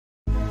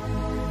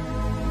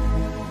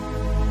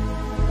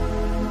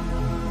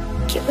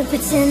Can we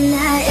pretend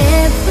that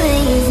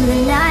airplanes in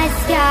the night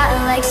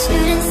sky like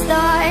shooting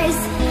stars?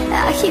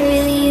 I could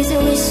really use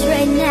a wish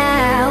right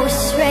now,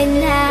 wish right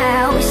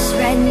now, wish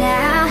right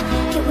now.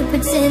 Can we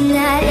pretend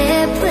that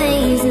airplanes